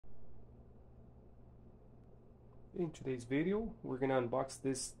In today's video, we're gonna unbox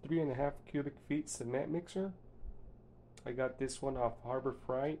this 3.5 cubic feet cement mixer. I got this one off Harbor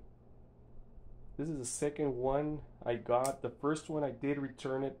Freight. This is the second one I got. The first one I did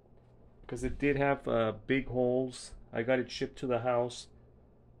return it because it did have big holes. I got it shipped to the house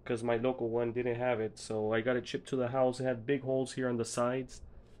because my local one didn't have it, so I got it shipped to the house. It had big holes here on the sides,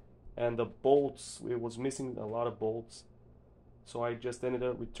 and the bolts, it was missing a lot of bolts, so I just ended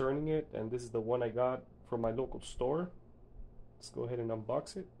up returning it, and this is the one I got from my local store. Let's go ahead and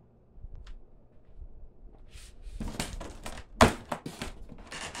unbox it.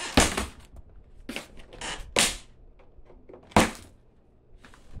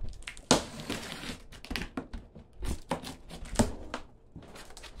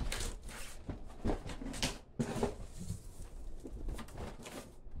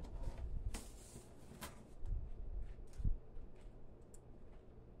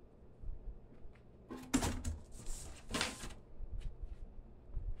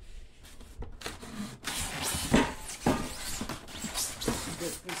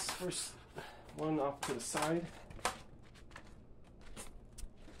 Get this first one off to the side.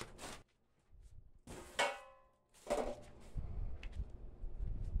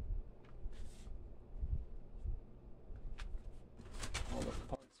 All the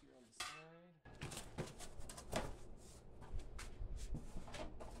parts here on the side.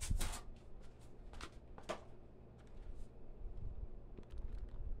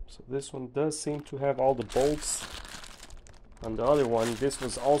 So this one does seem to have all the bolts. On the other one, this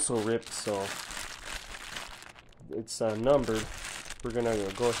was also ripped, so it's numbered. We're gonna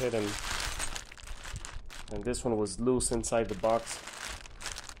go ahead and this one was loose inside the box.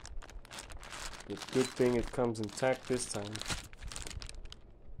 It's a good thing it comes intact this time.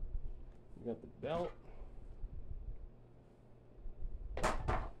 We got the belt,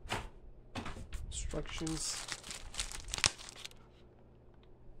 instructions.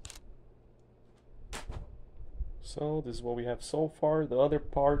 So this is what we have so far. The other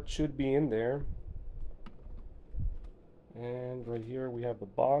part should be in there. And right here we have the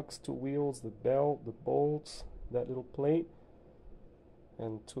box, 2 wheels, the belt, the bolts, that little plate,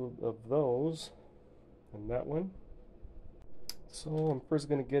 and 2 of those, and that one. So I'm first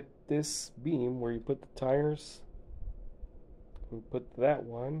gonna get this beam where you put the tires. We put that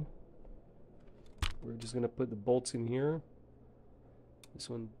one. We're just gonna put the bolts in here. This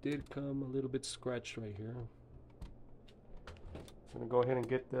one did come a little bit scratched right here. I'm going to go ahead and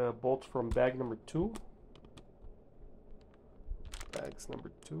get the bolts from bag number 2. Bags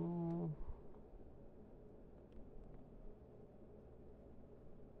number 2.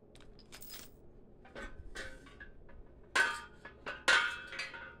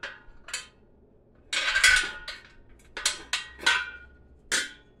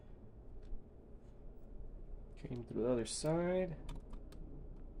 Came through the other side.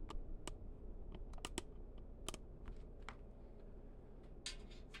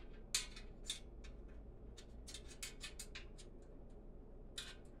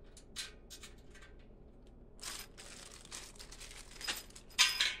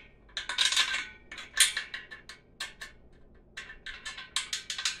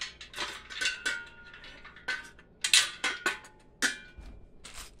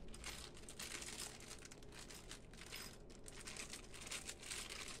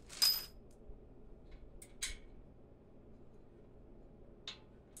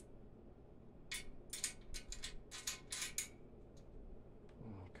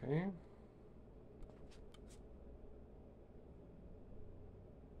 Okay.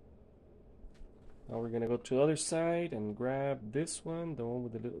 Now we're gonna go to the other side and grab this one, the one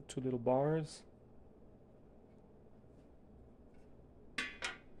with the 2 little bars.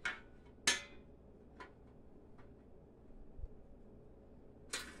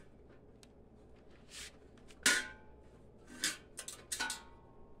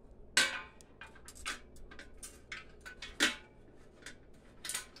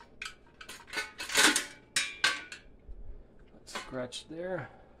 Scratch there.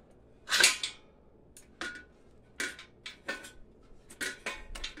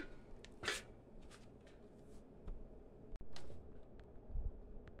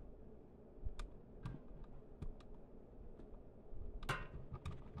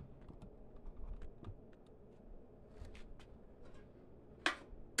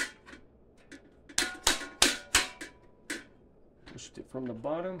 Pushed it from the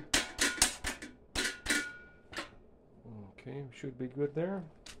bottom. Okay, should be good there.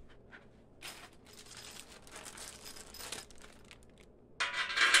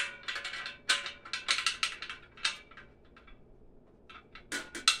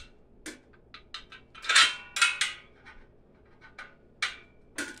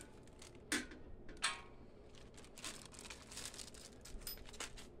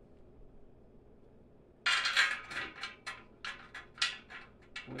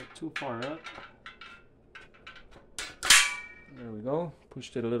 Went too far up. There we go.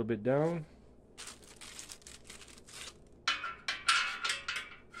 Pushed it a little bit down.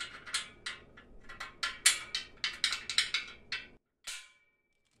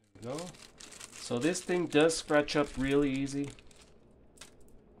 There we go. So this thing does scratch up really easy.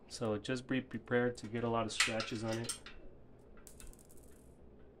 So just be prepared to get a lot of scratches on it.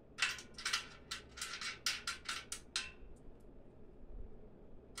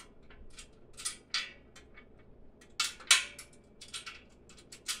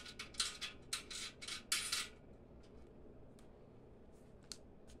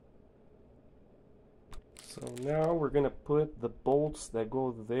 So now we're gonna put the bolts that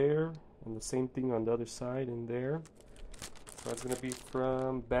go there and the same thing on the other side in there. So that's gonna be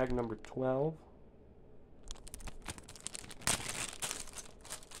from bag number 12.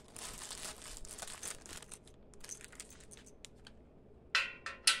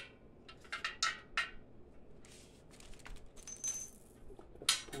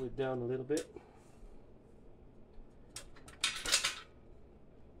 Let's pull it down a little bit.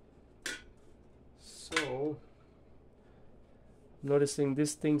 So, noticing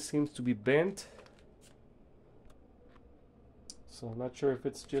this thing seems to be bent. So I'm not sure if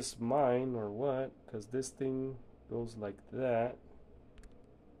it's just mine or what, because this thing goes like that.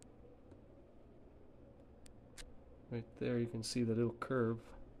 Right there you can see the little curve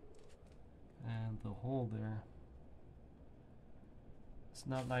and the hole there. It's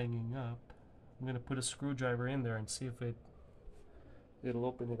not lining up. I'm going to put a screwdriver in there and see if it'll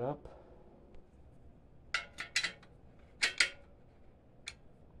open it up.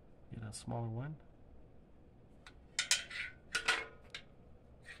 Get a smaller one.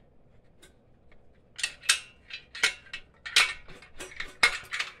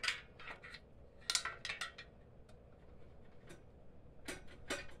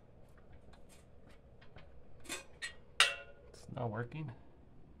 It's not working.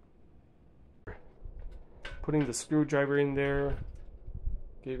 Putting the screwdriver in there,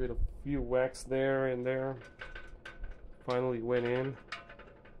 gave it a few whacks there and there. Finally went in.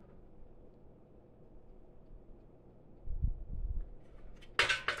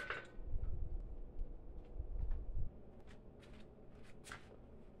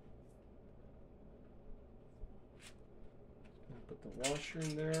 Put the washer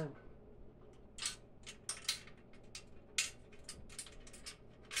in there.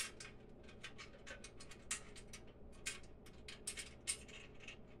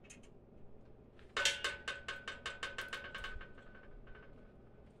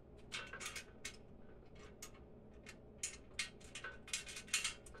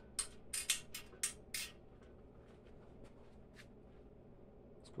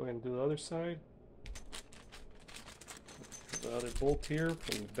 Let's go ahead and do the other side. The other bolt here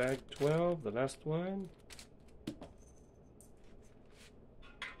from bag 12, the last one.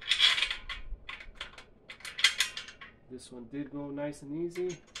 This one did go nice and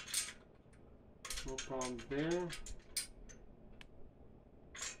easy. No problems there.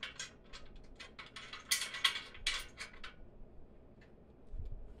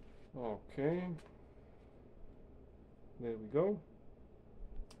 Okay. There we go.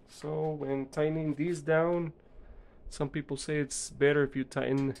 So when tightening these down, some people say it's better if you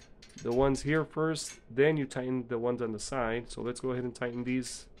tighten the ones here first, then you tighten the ones on the side. So let's go ahead and tighten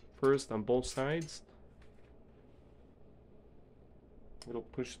these first on both sides. It'll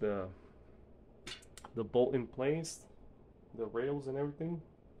push the bolt in place, the rails and everything.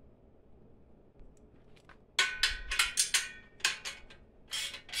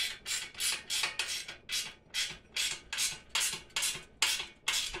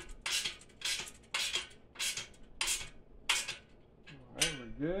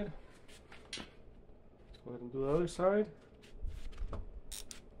 Good. Let's go ahead and do the other side.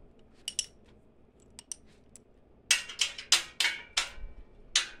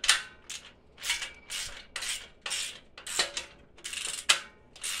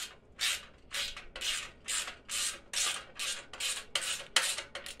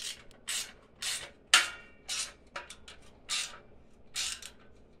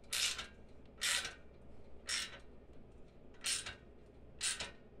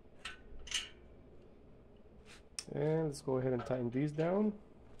 And let's go ahead and tighten these down.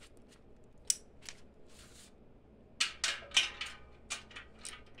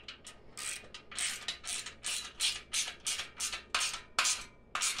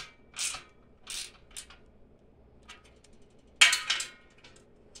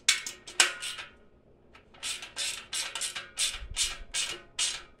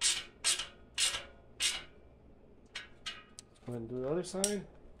 Let's go ahead and do the other side.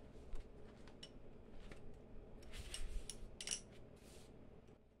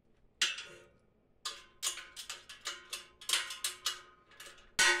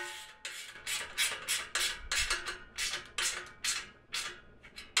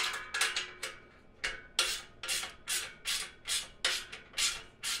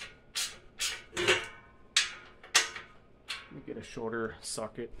 shorter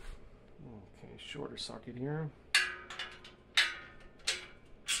socket. Okay, shorter socket here.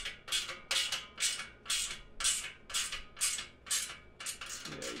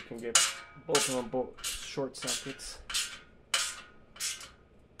 Yeah, you can get both of them, both short sockets.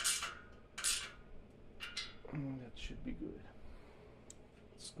 That should be good.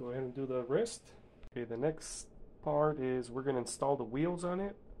 Let's go ahead and do the rest. Okay, the next part is we're going to install the wheels on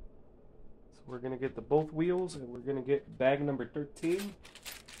it. So we're going to get the both wheels, and we're going to get bag number 13.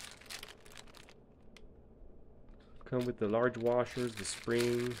 Come with the large washers, the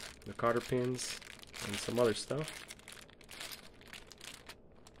spring, the cotter pins, and some other stuff.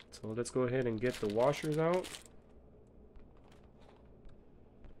 So let's go ahead and get the washers out.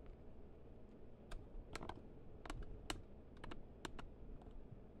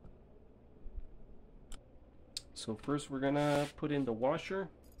 So first we're gonna put in the washer.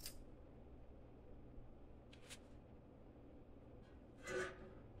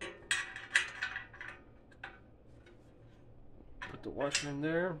 Put the washer in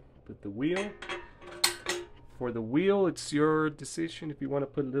there, put the wheel. For the wheel, it's your decision if you want to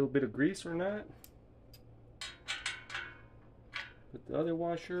put a little bit of grease or not. Put the other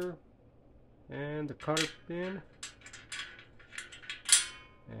washer and the cotter pin.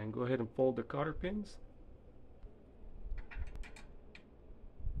 And go ahead and fold the cotter pins.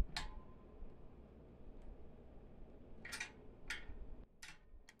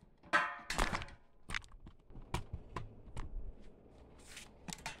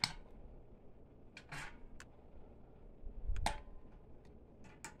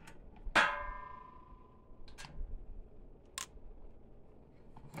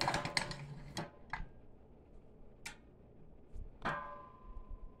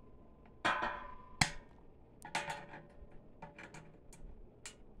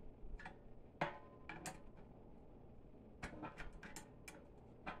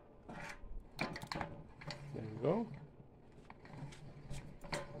 There you go.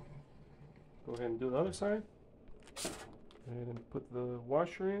 Go ahead and do the other side. Go ahead and put the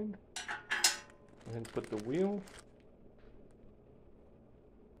washer in. Go ahead and put the wheel.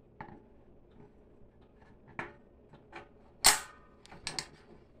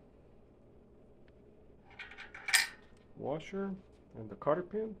 Washer and the cotter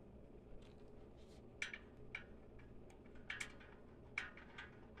pin.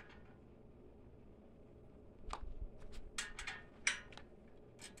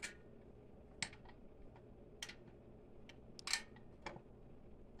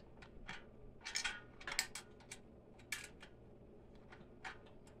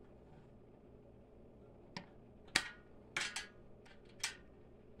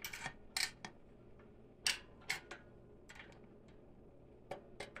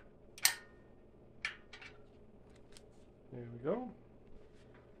 There we go.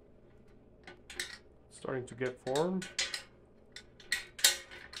 Starting to get formed.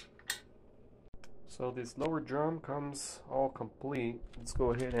 So this lower drum comes all complete. Let's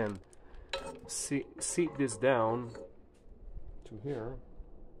go ahead and seat this down to here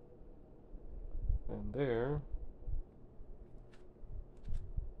and there.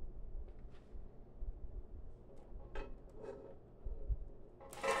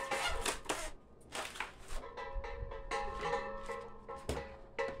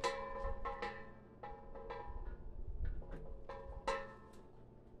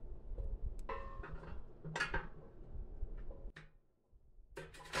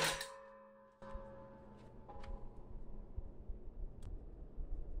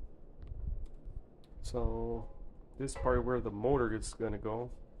 So this part where the motor is gonna go,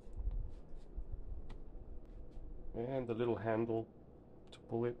 and the little handle to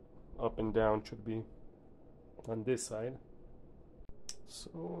pull it up and down should be on this side.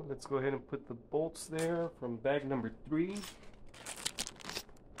 So let's go ahead and put the bolts there from bag number 3.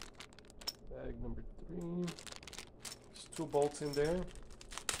 Bag number 3. There's 2 bolts in there.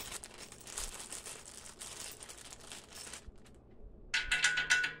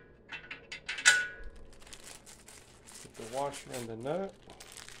 The washer and the nut.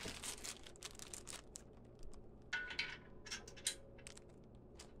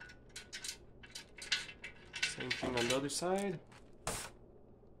 Same thing on the other side.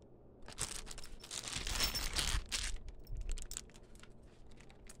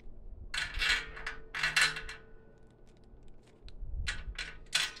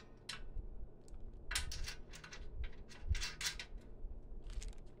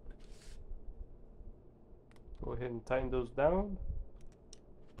 Go ahead and tighten those down.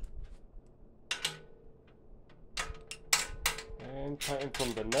 And tighten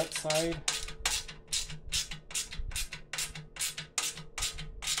from the nut side.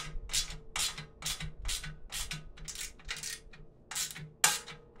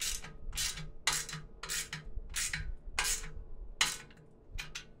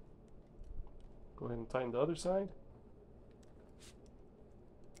 ahead and tighten the other side.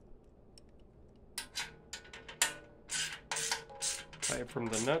 Tie it from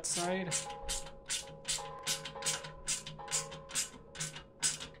the nut side.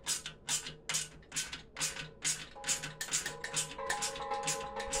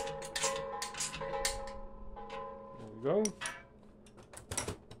 There we go.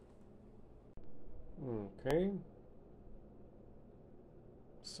 Okay.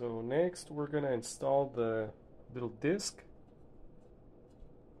 So next we're gonna install the little disc.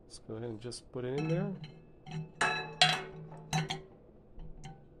 Let's go ahead and just put it in there.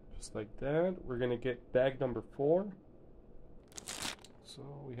 Just like that. We're gonna get bag number 4. So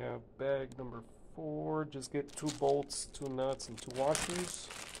we have bag number 4. Just get 2 bolts, 2 nuts, and 2 washers.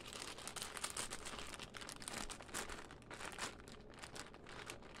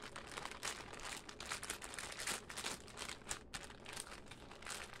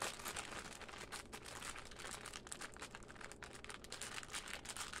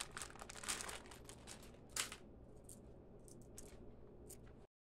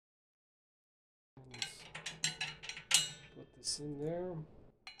 Put this in there.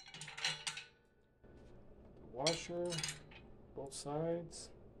 The washer, both sides,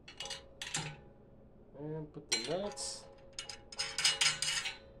 and put the nuts.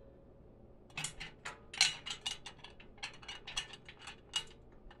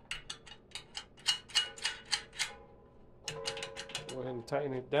 Go ahead and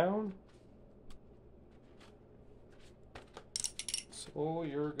tighten it down. So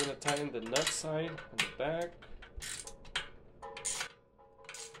you're gonna tighten the nut side on the back.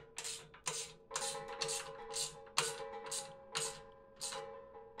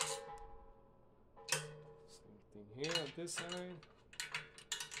 Same thing here on this side.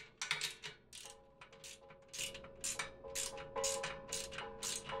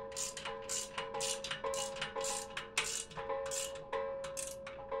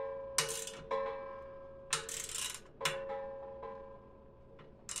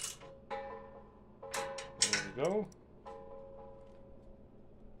 Go.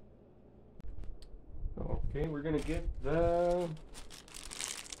 Okay, we're gonna get the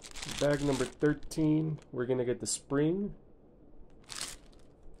bag number 13. We're gonna get the spring.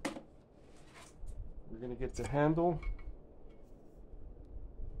 We're gonna get the handle.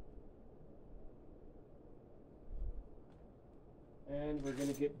 And we're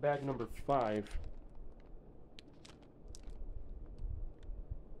gonna get bag number 5.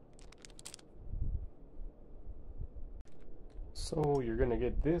 So you're gonna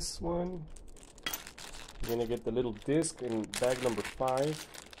get this one. You're gonna get the little disc in bag number 5.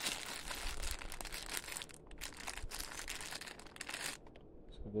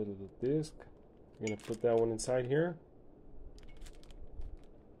 So the little disc. You're gonna put that one inside here.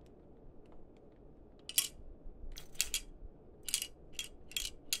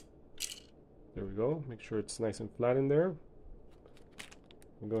 There we go. Make sure it's nice and flat in there.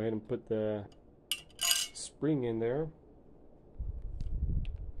 And go ahead and put the spring in there.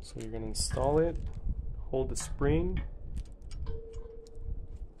 So you're going to install it, hold the spring,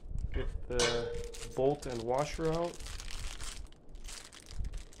 get the bolt and washer out.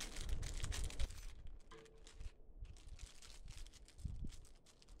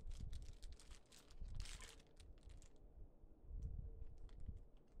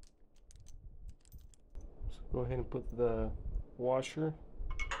 So go ahead and put the washer.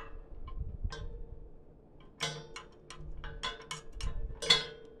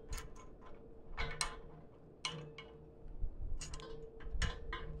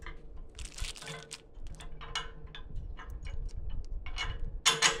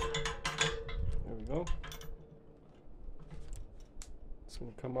 Go. It's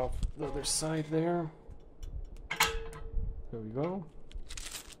going to come off the other side there. There we go.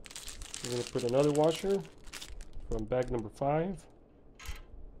 We're going to put another washer from bag number 5.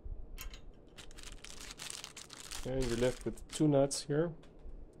 And you're left with 2 nuts here.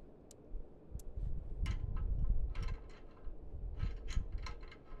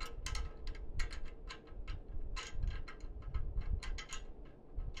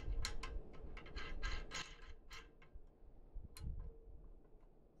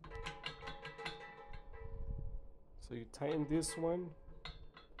 So you tighten this one.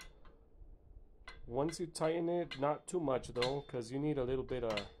 Once you tighten it, not too much though, because you need a little bit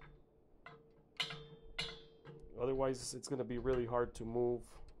of, otherwise it's going to be really hard to move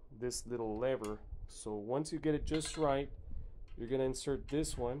this little lever. So once you get it just right, you're going to insert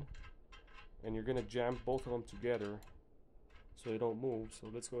this one and you're going to jam both of them together so they don't move. So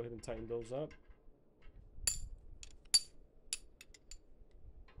let's go ahead and tighten those up.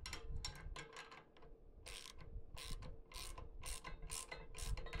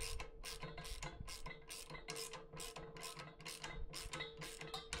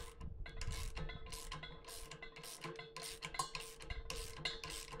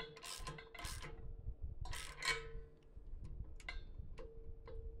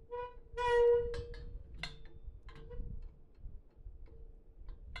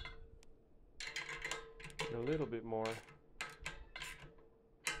 A little bit more.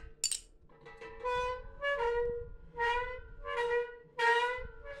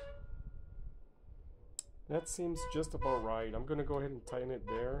 That seems just about right. I'm gonna go ahead and tighten it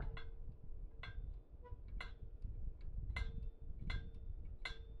there.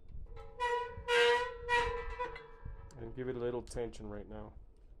 And give it a little tension right now.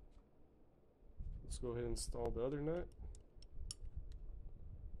 Let's go ahead and install the other nut.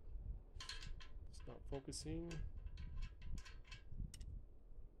 It's not focusing.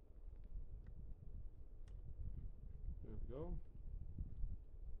 There we go.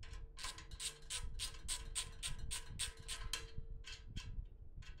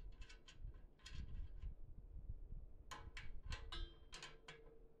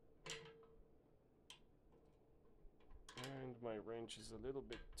 And my wrench is a little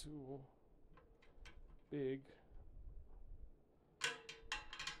bit too big.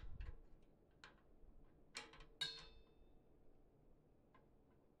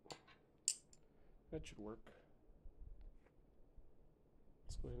 That should work.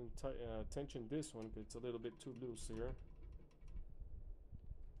 Let's go ahead and tension this one because it's a little bit too loose here.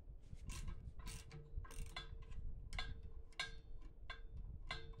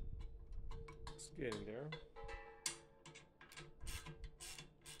 It's getting there.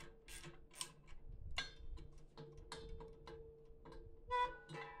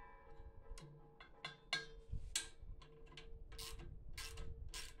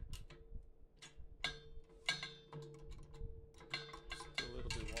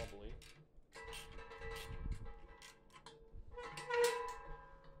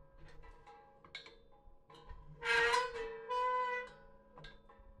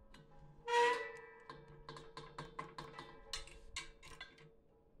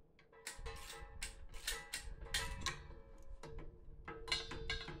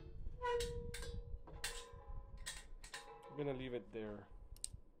 I'm gonna leave it there.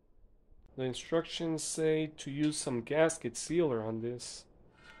 The instructions say to use some gasket sealer on this,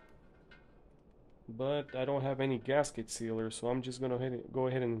 but I don't have any gasket sealer, so I'm just gonna go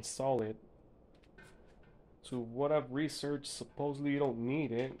ahead and install it. So what I've researched, supposedly you don't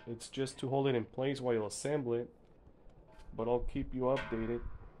need it. It's just to hold it in place while you assemble it, but I'll keep you updated.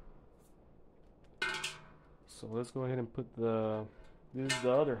 So let's go ahead and put this is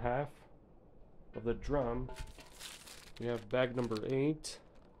the other half of the drum. We have bag number 8.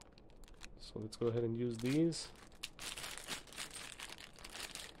 So let's go ahead and use these.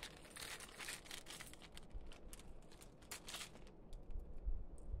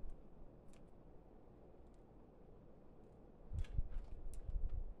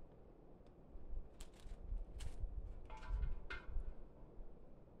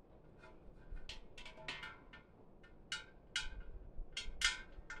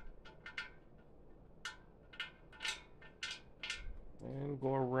 And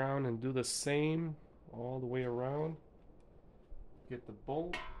go around and do the same all the way around. Get the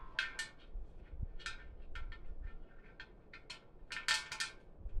bolt.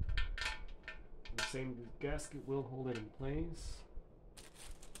 The same gasket will hold it in place.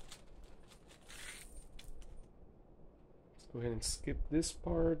 Let's go ahead and skip this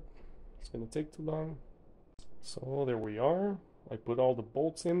part. It's going to take too long. So there we are. I put all the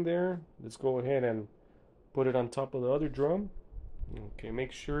bolts in there. Let's go ahead and put it on top of the other drum. Okay,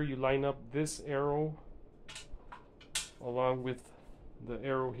 make sure you line up this arrow along with the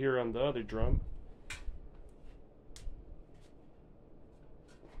arrow here on the other drum.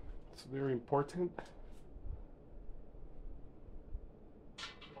 It's very important.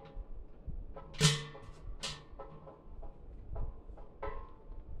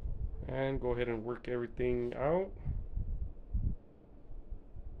 And go ahead and work everything out.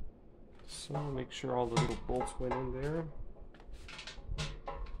 So make sure all the little bolts went in there.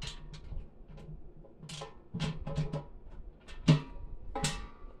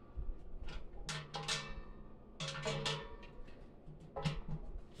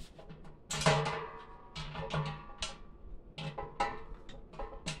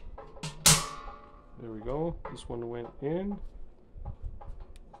 There we go. This one went in.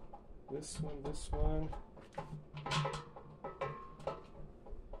 This one.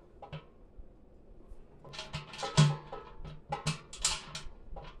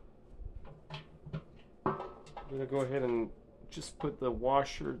 I'm gonna go ahead and just put the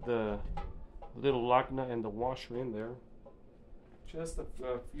washer, the little lock nut and the washer in there. Just a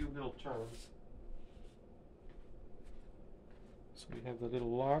few little turns. So we have the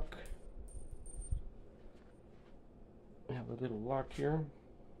little lock. We have a little lock here.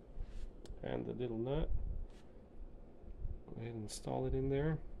 And the little nut. Go ahead and install it in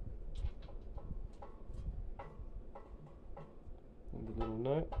there. and the little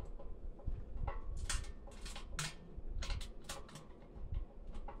nut.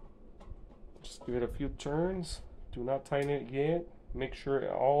 Just give it a few turns. Do not tighten it yet. Make sure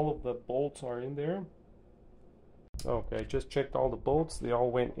all of the bolts are in there. Okay, I just checked all the bolts. They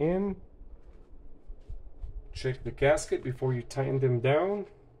all went in. Check the gasket before you tighten them down.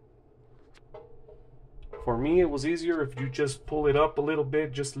 For me, it was easier if you just pull it up a little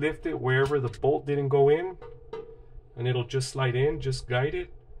bit, just lift it wherever the bolt didn't go in, and it'll just slide in, just guide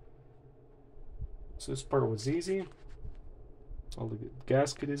it. So this part was easy. All the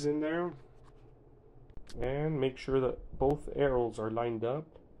gasket is in there. And make sure that both arrows are lined up.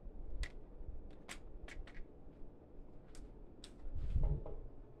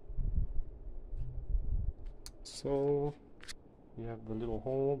 So you have the little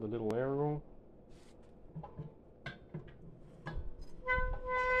hole, the little arrow.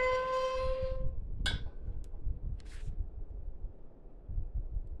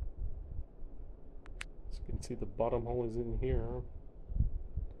 As you can see, the bottom hole is in here,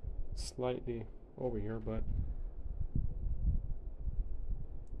 slightly over here, but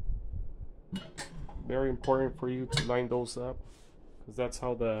very important for you to line those up, because that's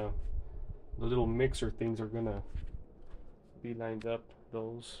how the little mixer things are gonna be lined up,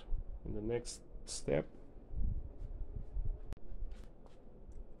 those in the next step.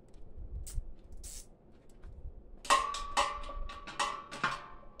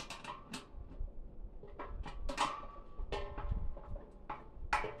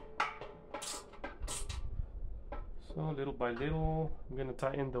 So little by little, I'm gonna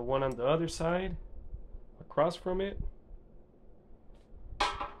tighten the one on the other side across from it.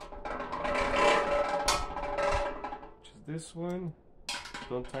 Which is this one.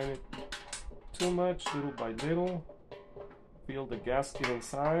 Don't tighten it too much, little by little. Feel the gasket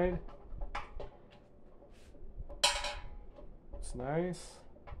inside. It's nice.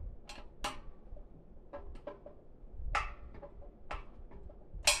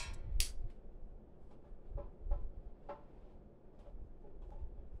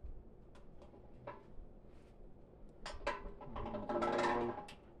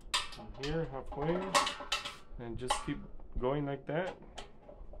 Here halfway, and just keep going like that.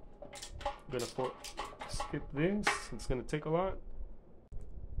 I'm gonna skip this, it's gonna take a lot.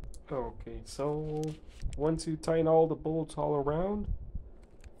 Okay, so once you tighten all the bolts all around,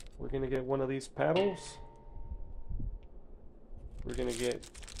 we're gonna get one of these paddles. We're gonna get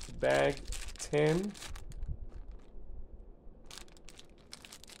bag 10.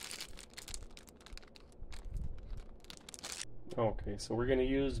 Okay, so we're gonna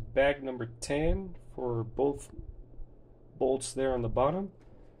use bag number 10 for both bolts there on the bottom.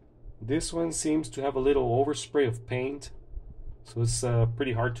 This one seems to have a little overspray of paint, so it's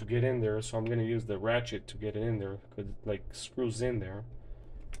pretty hard to get in there, so I'm gonna use the ratchet to get it in there, because it like screws in there.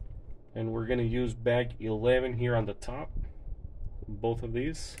 And we're gonna use bag 11 here on the top, both of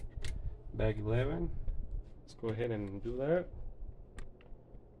these. Bag 11. Let's go ahead and do that.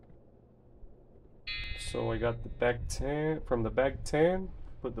 So I got the bag 10, from the bag 10,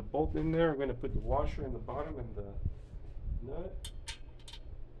 put the bolt in there. I'm going to put the washer in the bottom and the nut.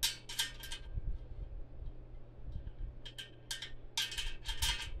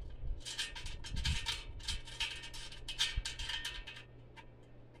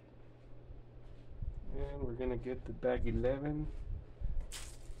 And we're going to get the bag 11.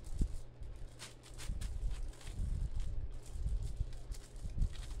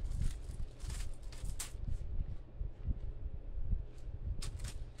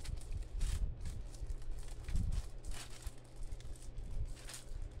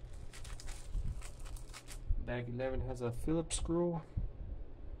 Bag 11 has a Phillips screw.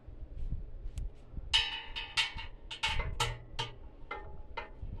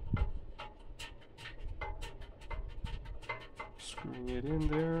 Screwing it in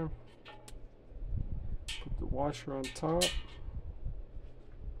there. Put the washer on top.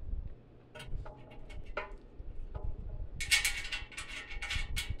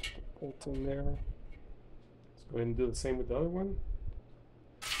 Bolt in there. Let's go ahead and do the same with the other one.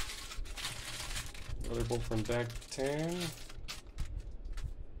 Another bolt from bag 10.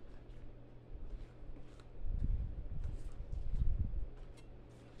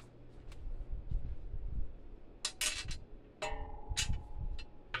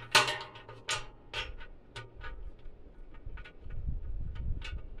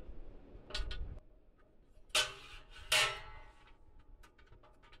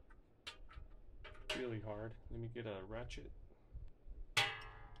 Really hard. Let me get a ratchet.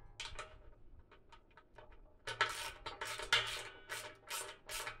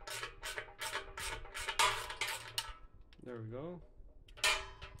 There we go.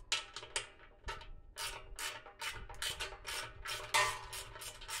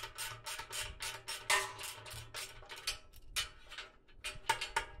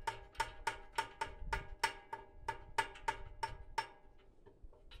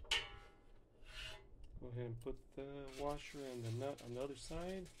 ahead and put the washer and the nut on the other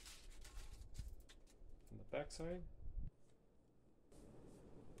side, on the back side.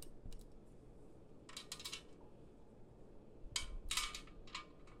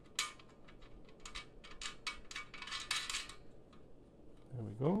 There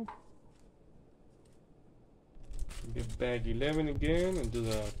we go. Get bag 11 again and do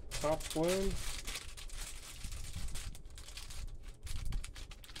the top one.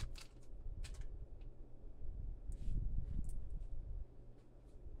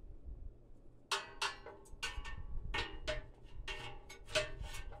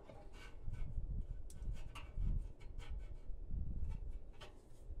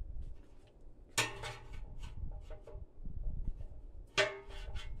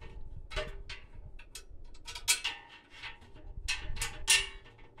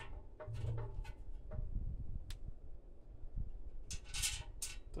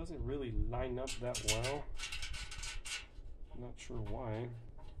 Doesn't really line up that well. I'm not sure why.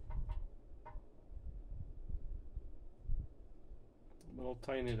 But I'll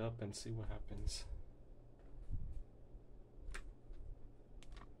tighten it up and see what happens.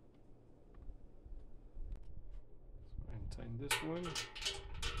 And tighten this one.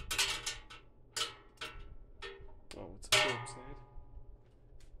 Oh, it's a Phillips head.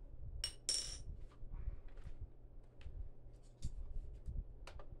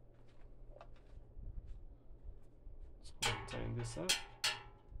 Tighten this up.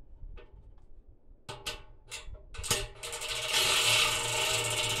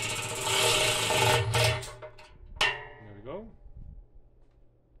 There we go.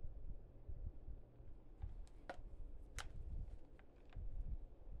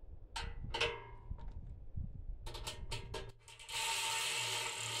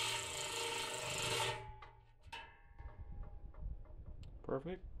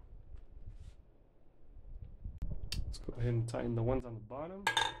 Perfect. Go ahead and tighten the ones on the bottom.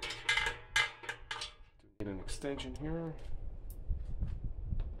 Get an extension here.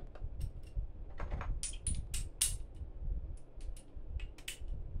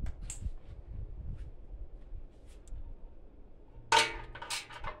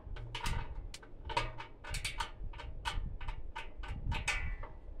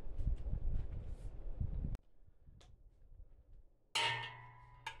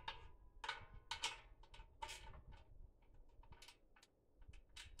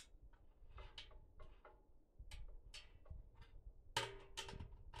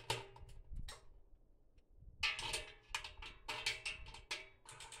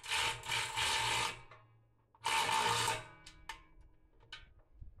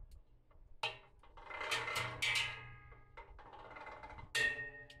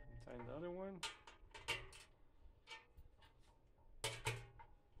 The other one.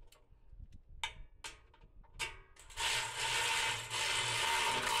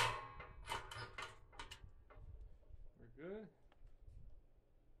 We're good.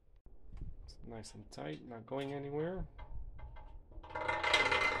 It's nice and tight, not going anywhere.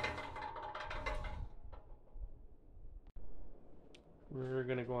 We're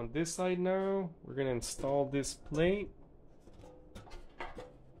gonna go on this side now. We're gonna install this plate.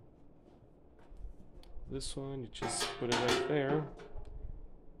 This one, you just put it right there.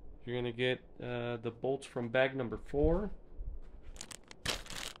 You're gonna get the bolts from bag number 4.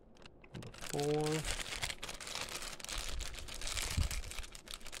 Number 4.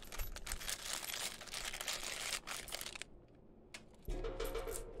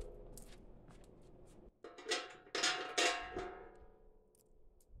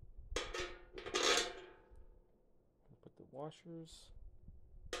 Put the washers.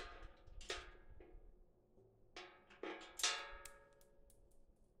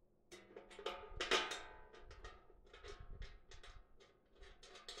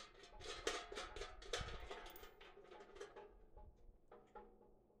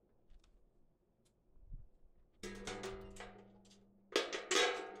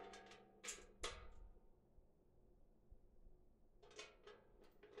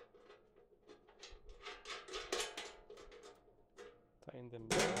 Tighten them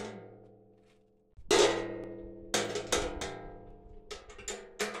down.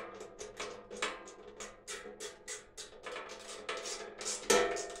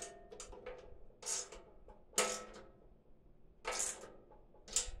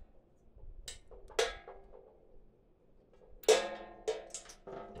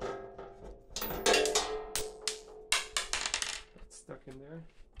 That's stuck in there.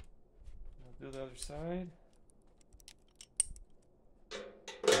 I'll do the other side.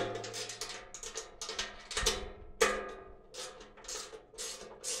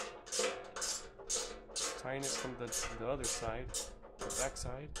 tying it from the other side, the back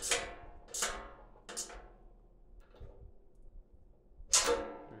side.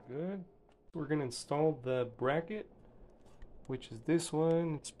 Very good. We're gonna install the bracket, which is this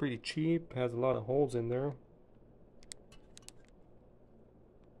one. It's pretty cheap, has a lot of holes in there.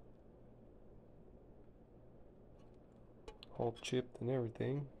 All chipped and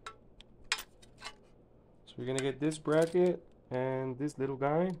everything. So we're gonna get this bracket and this little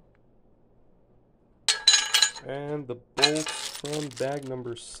guy and the bolts from bag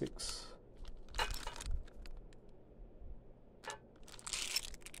number 6.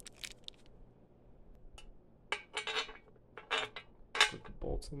 Put the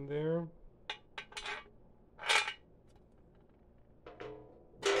bolts in there.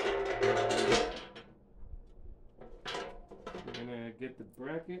 We're gonna get the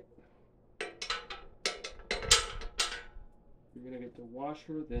bracket. You're gonna get the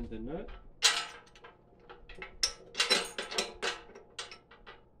washer, then the nut.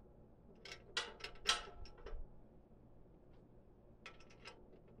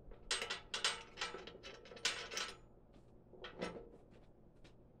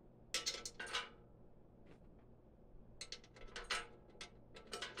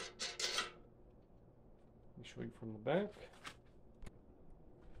 Let me show you from the back.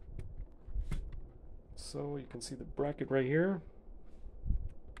 So you can see the bracket right here.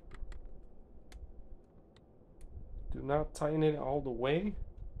 Do not tighten it all the way.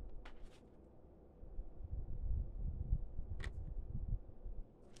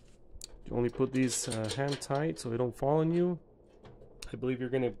 You only put these hand tight so they don't fall on you. I believe you're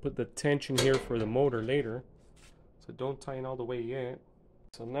going to put the tension here for the motor later. So don't tighten all the way yet.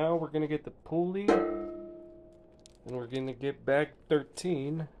 So now we're going to get the pulley. And we're going to get bag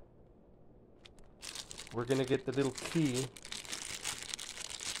 13. We're going to get the little key.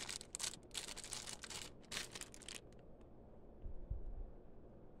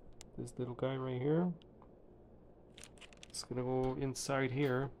 This little guy right here. It's going to go inside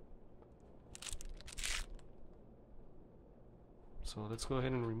here. So let's go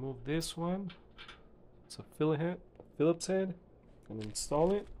ahead and remove this one. It's a Phillips head, and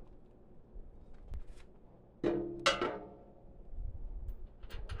install it.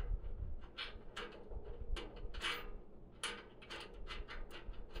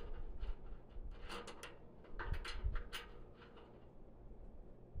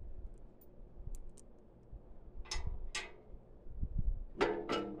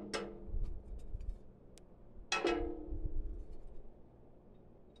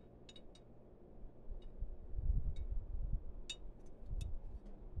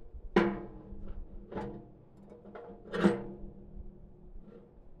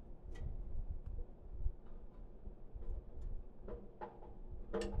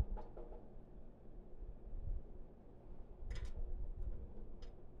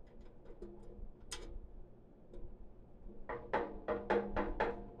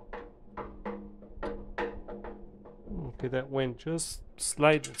 Okay, that went just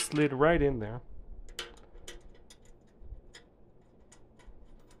slid right in there.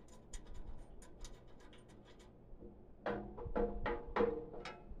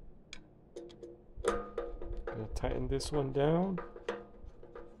 Gonna tighten this one down.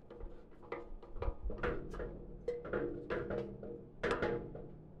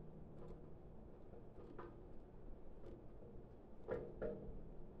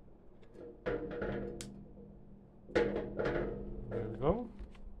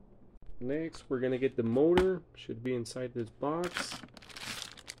 Next, we're gonna get the motor. Should be inside this box.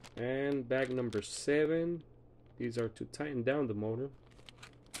 And bag number 7. These are to tighten down the motor.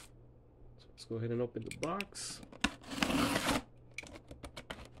 So let's go ahead and open the box.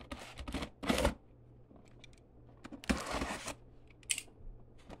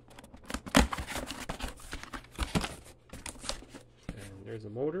 And there's a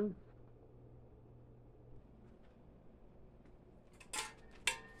motor.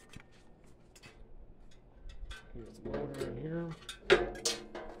 Here's the motor in here.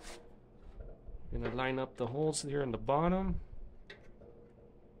 Gonna line up the holes here in the bottom.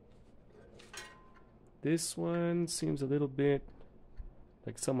 This one seems a little bit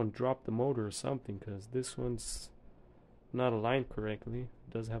like someone dropped the motor or something, because this one's not aligned correctly.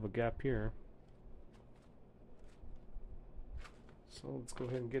 It does have a gap here. So let's go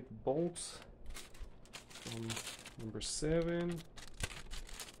ahead and get the bolts from number 7.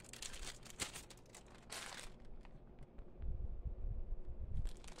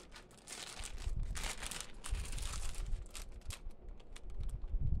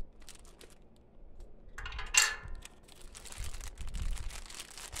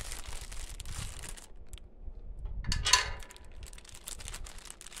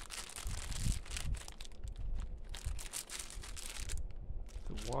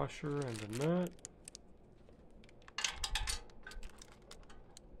 washer and the nut.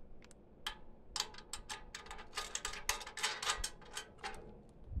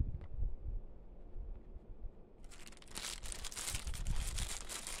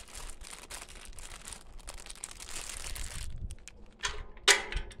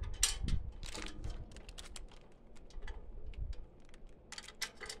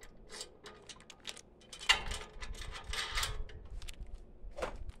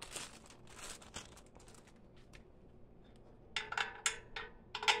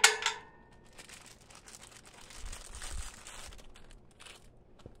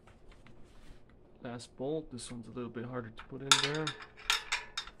 Last bolt, this one's a little bit harder to put in there.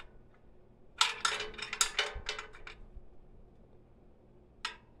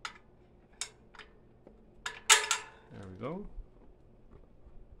 There we go.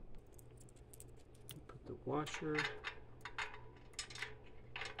 Put the washer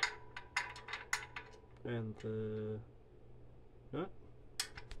and the nut.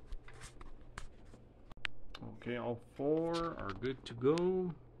 Okay, all four are good to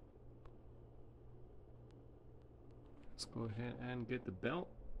go. Let's go ahead and get the belt.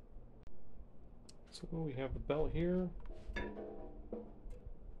 So we have the belt here.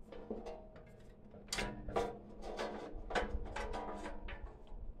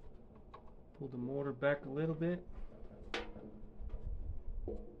 Pull the motor back a little bit.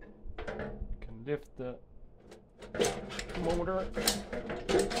 Can lift the motor.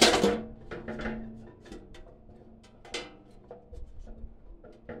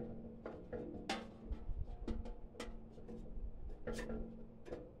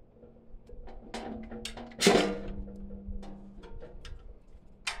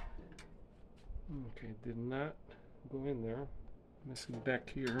 Okay, did not go in there. Missing back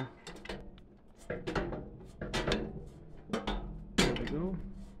here. There we go.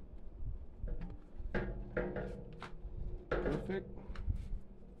 Perfect.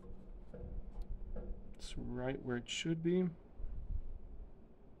 It's right where it should be.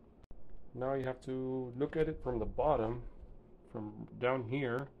 Now you have to look at it from the bottom, from down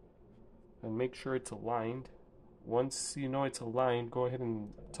here, and make sure it's aligned. Once you know it's aligned, go ahead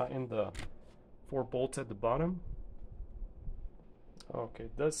and tighten the 4 bolts at the bottom. Okay,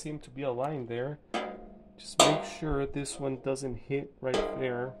 it does seem to be aligned there. Just make sure this one doesn't hit right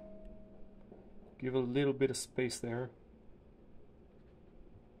there. Give a little bit of space there.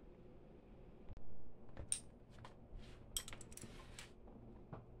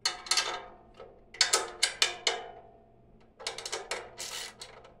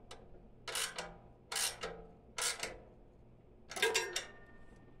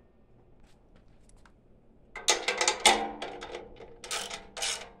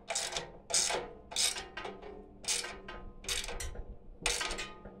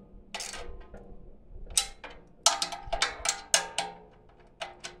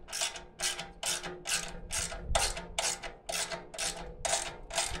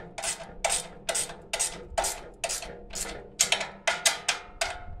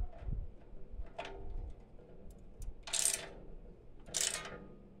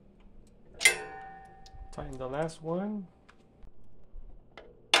 Tighten the last one.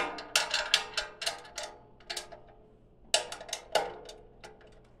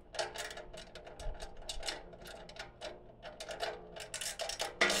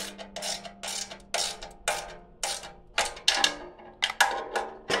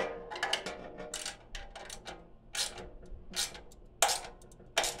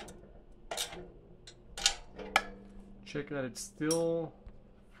 Check that it's still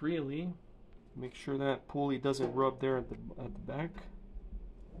freely. Make sure that pulley doesn't rub there at the back.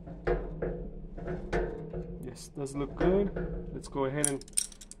 Yes, does look good. Let's go ahead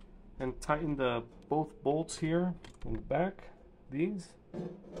and tighten the both bolts here in the back. These.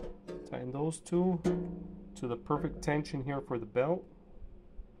 Tighten those two to the perfect tension here for the belt.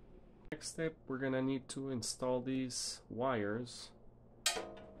 Next step, we're gonna need to install these wires.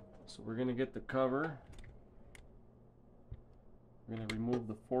 So we're gonna get the cover. We're gonna remove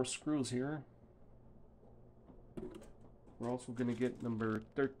the 4 screws here. We're also going to get number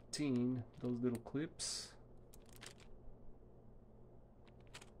 13, those little clips.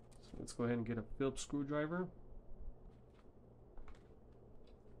 So let's go ahead and get a Phillips screwdriver.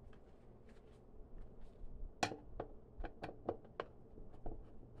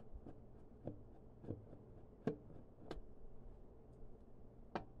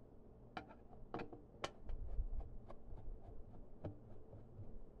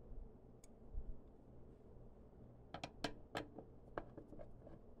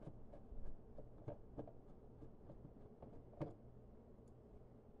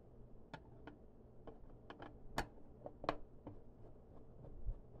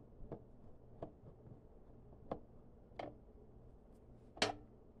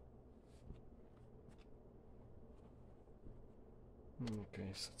 Okay,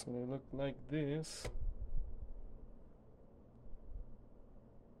 so it's gonna look like this.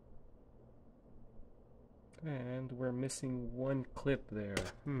 And we're missing one clip there.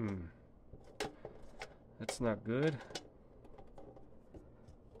 That's not good.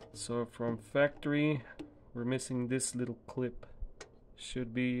 So from factory, we're missing this little clip.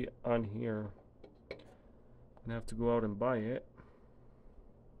 Should be on here. I'm gonna have to go out and buy it.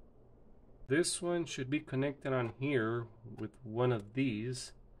 This one should be connected on here with one of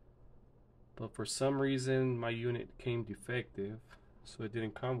these, but for some reason my unit came defective, so it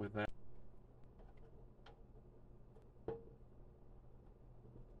didn't come with that.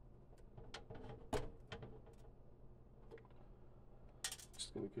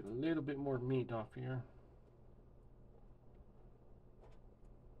 Just gonna get a little bit more meat off here.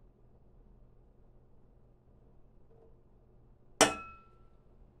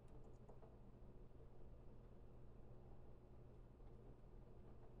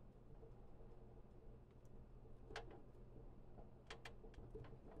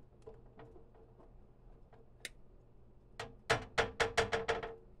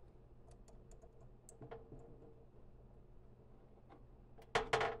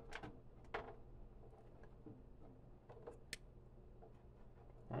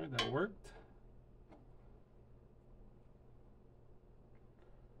 Alright, that worked.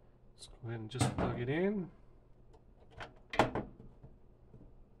 Let's go ahead and just plug it in. And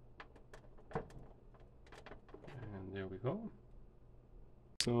there we go.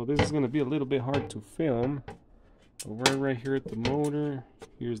 So this is going to be a little bit hard to film. But we're right here at the motor.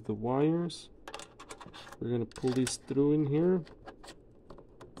 Here's the wires. We're going to pull these through in here.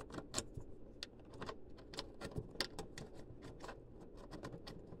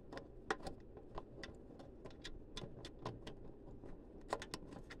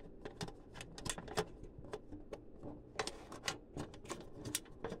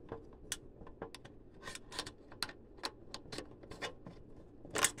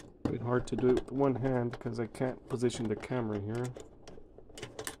 Bit hard to do it with one hand because I can't position the camera here.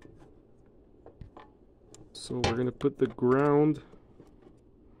 So we're gonna put the ground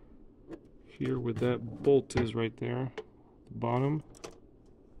here where that bolt is right there, the bottom.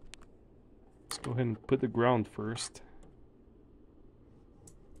 Let's go ahead and put the ground first.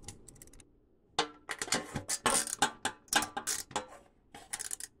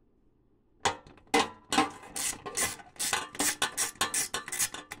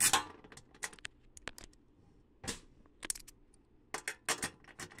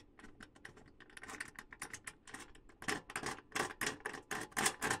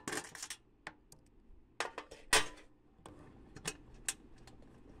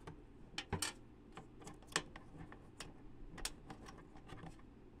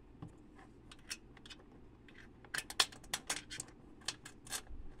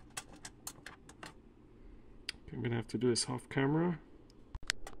 I'm gonna have to do this off camera.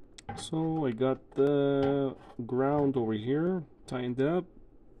 So I got the ground over here tightened up.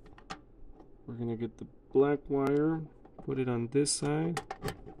 We're gonna get the black wire, put it on this side.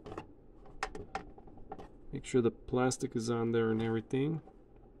 Make sure the plastic is on there and everything.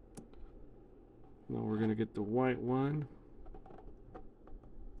 Now we're gonna get the white one.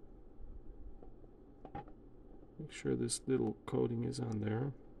 Make sure this little coating is on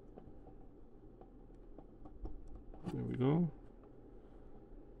there. There we go.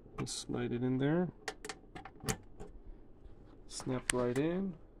 Just slide it in there. Snap right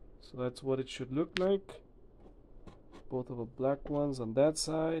in. So that's what it should look like. Both of the black ones on that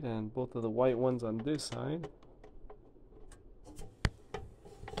side and both of the white ones on this side.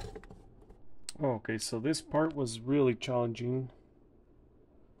 Okay, so this part was really challenging.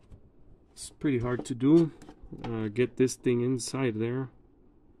 It's pretty hard to do. Get this thing inside there.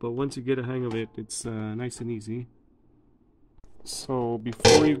 But once you get a hang of it, it's nice and easy. So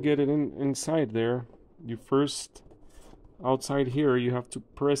before you get it inside there, you first, outside here, you have to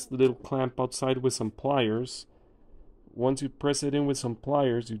press the little clamp outside with some pliers. Once you press it in with some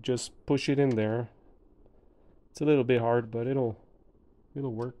pliers, you just push it in there. It's a little bit hard, but it'll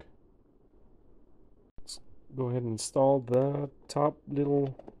work. Let's go ahead and install the top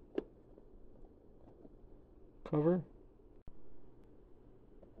little cover.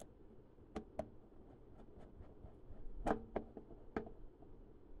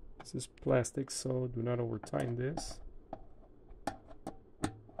 This is plastic, so do not over tighten this.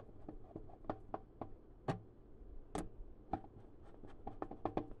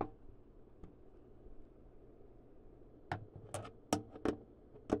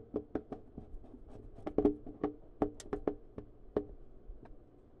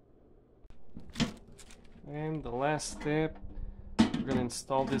 And the last step we're gonna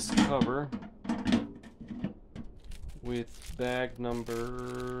install this cover with bag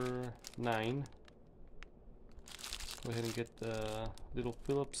number 9. Go ahead and get the little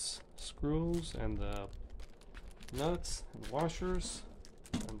Phillips screws and the nuts and washers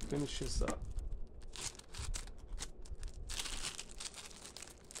and finish this up.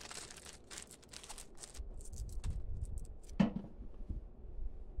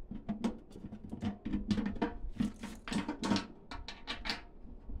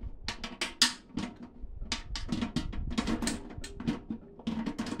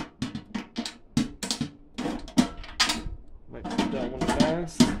 Might put that one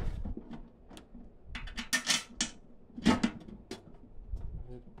last.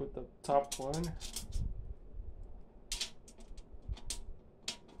 Put the top one.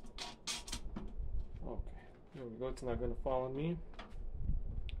 Okay, there we go. It's not going to fall on me.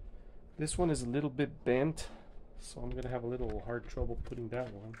 This one is a little bit bent, so I'm going to have a little hard trouble putting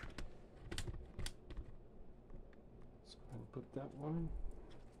that one. Let's go ahead and put that one.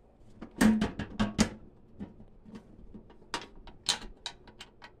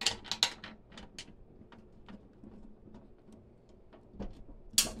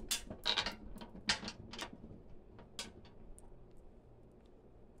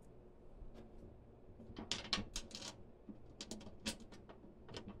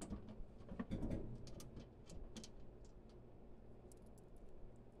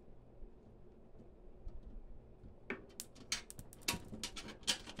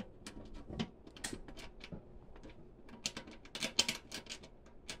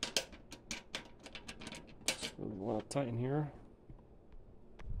 Really want to tighten here.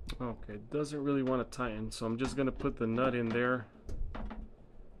 Okay, doesn't really want to tighten, so I'm just gonna put the nut in there,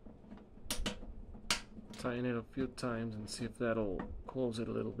 tighten it a few times and see if that'll close it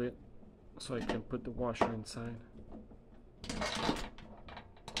a little bit so I can put the washer inside.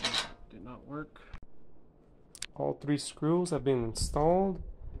 Did not work. All 3 screws have been installed.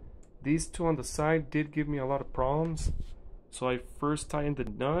 These 2 on the side did give me a lot of problems, so I first tightened the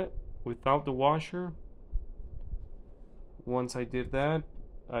nut without the washer. Once I did that,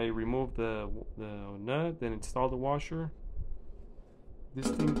 I removed the nut, then installed the washer. This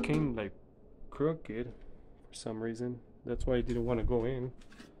thing came like crooked for some reason. That's why I didn't want to go in.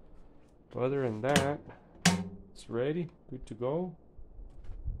 But other than that, it's ready, good to go.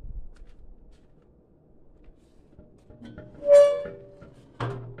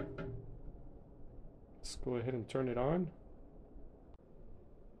 Let's go ahead and turn it on.